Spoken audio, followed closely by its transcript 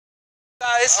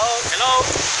Guys, Hello.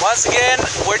 once again,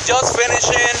 we're just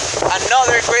finishing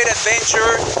another great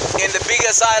adventure in the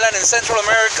biggest island in Central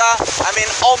America. I mean,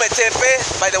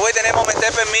 Ometepe. By the way, the name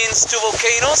Ometepe means two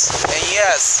volcanoes. And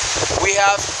yes, we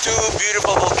have two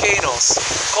beautiful volcanoes.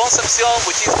 Concepcion,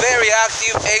 which is very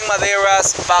active, and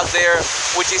Madeira's back there,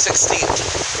 which is extinct.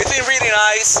 It's been really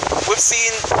nice. We've seen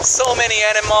so many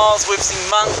animals. We've seen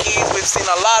monkeys. We've seen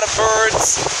a lot of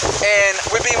birds. And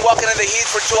we've been walking in the heat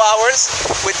for 2 hours.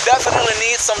 We definitely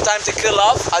need some time to cool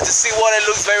off. As you see, what it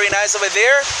looks very nice over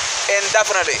there. And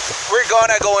definitely, we're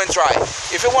gonna go and try.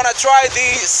 If you wanna try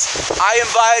these, I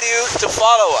invite you to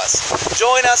follow us.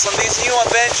 Join us on this new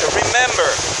adventure. Remember,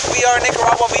 we are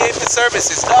Nicaragua VIP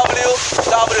Services.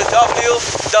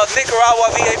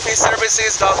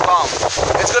 www.nicaraguavapservices.com.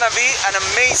 It's gonna be an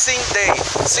amazing day.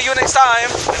 See you next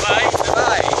time. Bye.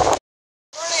 Bye. We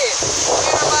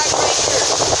are back right here.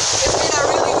 It's been a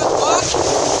really good walk,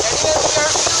 and even we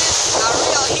are feeling a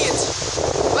real heat.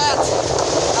 But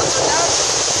after that,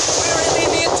 we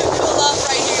really need to cool off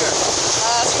right here.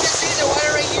 As you can see, the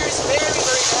water right here is very,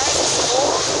 very nice. It's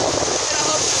cold, and I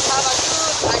hope to have a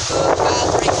good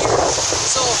bath right here.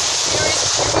 So here we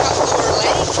have our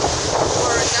lake,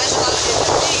 our national,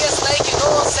 the biggest lake in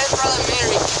all Central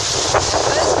America.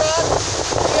 And let's go.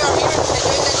 We are here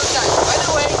enjoying a good time. By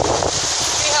the way,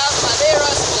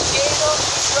 Madeira's volcano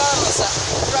Ramata.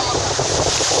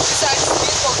 It's a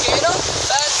extinct volcano,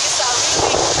 but it's a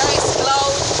really nice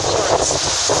cloud forest.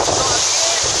 So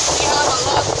here we have a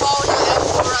lot of fauna and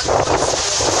flora to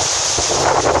explore.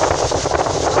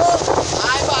 So,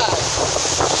 bye.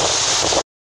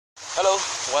 Hello,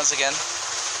 once again.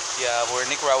 Yeah, we're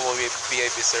Nicaragua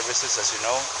VIP Services, as you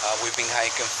know. We've been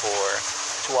hiking for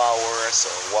 2 hours,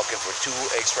 or walking for 2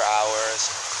 extra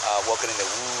hours, walking in the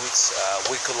woods.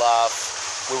 We cool off.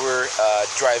 We were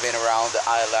driving around the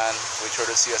island. We try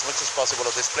to see as much as possible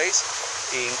of this place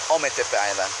in Ometepe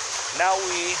Island. Now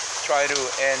we try to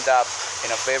end up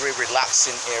in a very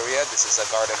relaxing area. This is a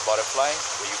garden butterfly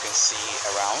where you can see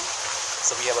around.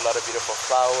 So we have a lot of beautiful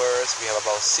flowers. We have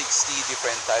about 60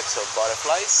 different types of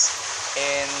butterflies.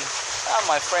 And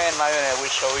my friend Lionel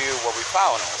will show you what we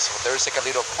found also. There's like a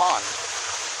little pond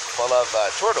full of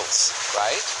turtles,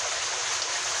 right?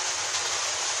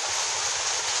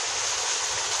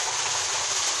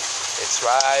 It's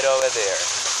right over there.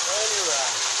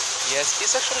 Yes,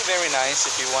 it's actually very nice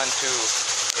if you want to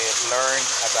learn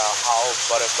about how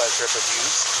butterflies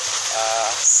reproduce,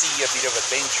 see a bit of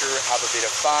adventure, have a bit of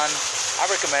fun. I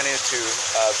recommend you to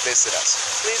visit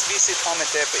us. Please visit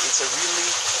Ometepe. It's a really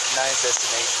nice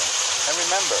destination. And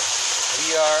remember,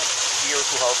 we are here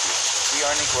to help you. We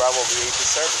are Nicaragua VIP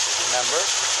Services. Remember,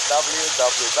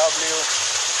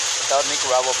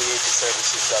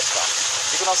 www.nicaraguavapservices.com.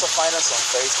 You can also find us on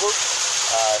Facebook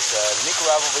as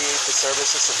Nicaragua VIP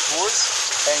Services and Tours,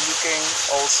 and you can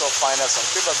also find us on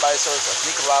TripAdvisor as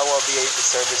Nicaragua VIP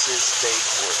Services Day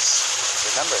Tours.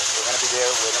 Remember, we're going to be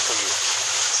there waiting for you.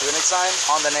 See you next time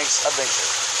on the next adventure.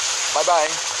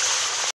 Bye-bye.